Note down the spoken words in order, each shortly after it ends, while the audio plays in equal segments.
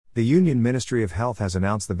The Union Ministry of Health has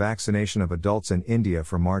announced the vaccination of adults in India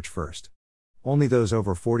from March 1st. Only those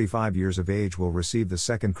over 45 years of age will receive the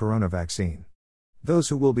second corona vaccine. Those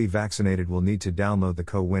who will be vaccinated will need to download the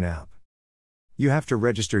CoWIN app. You have to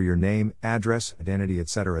register your name, address, identity,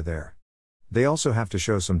 etc. there. They also have to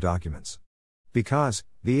show some documents. Because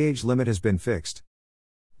the age limit has been fixed,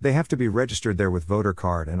 they have to be registered there with voter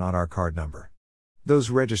card and Aadhaar card number. Those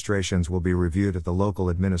registrations will be reviewed at the local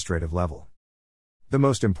administrative level. The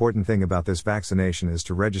most important thing about this vaccination is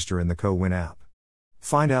to register in the CoWIN app.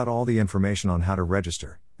 Find out all the information on how to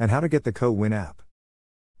register and how to get the CoWIN app.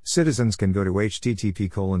 Citizens can go to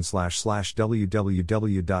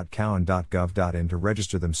http://www.cowan.gov.in to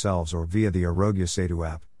register themselves or via the Arogya Setu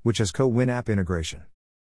app, which has CoWIN app integration.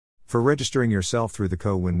 For registering yourself through the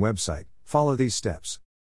CoWIN website, follow these steps.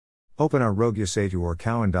 Open Arogya Setu or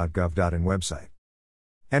cowan.gov.in website.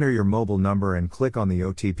 Enter your mobile number and click on the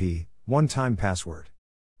OTP, one-time password.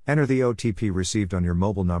 Enter the OTP received on your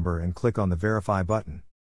mobile number and click on the Verify button.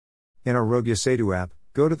 In Arogya Setu app,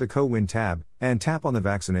 go to the CoWIN tab, and tap on the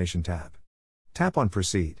Vaccination tab. Tap on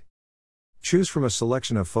Proceed. Choose from a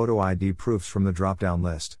selection of photo ID proofs from the drop-down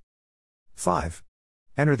list. 5.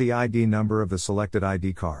 Enter the ID number of the selected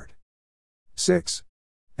ID card. 6.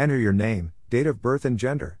 Enter your name, date of birth and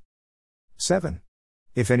gender. 7.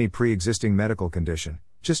 If any pre-existing medical condition,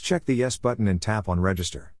 just check the Yes button and tap on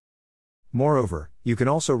Register. Moreover, you can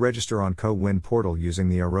also register on CoWIN portal using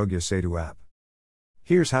the Arogya Setu app.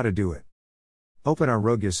 Here's how to do it. Open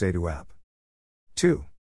Arogya Setu app. 2.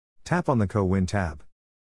 Tap on the CoWIN tab.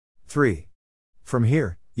 3. From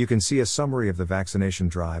here, you can see a summary of the vaccination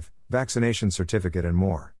drive, vaccination certificate and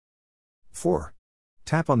more. 4.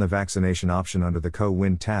 Tap on the vaccination option under the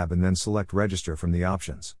CoWIN tab and then select Register from the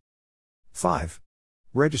options. 5.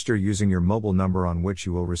 Register using your mobile number on which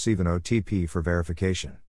you will receive an OTP for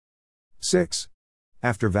verification. 6.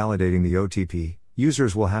 After validating the OTP,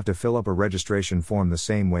 users will have to fill up a registration form the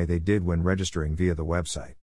same way they did when registering via the website.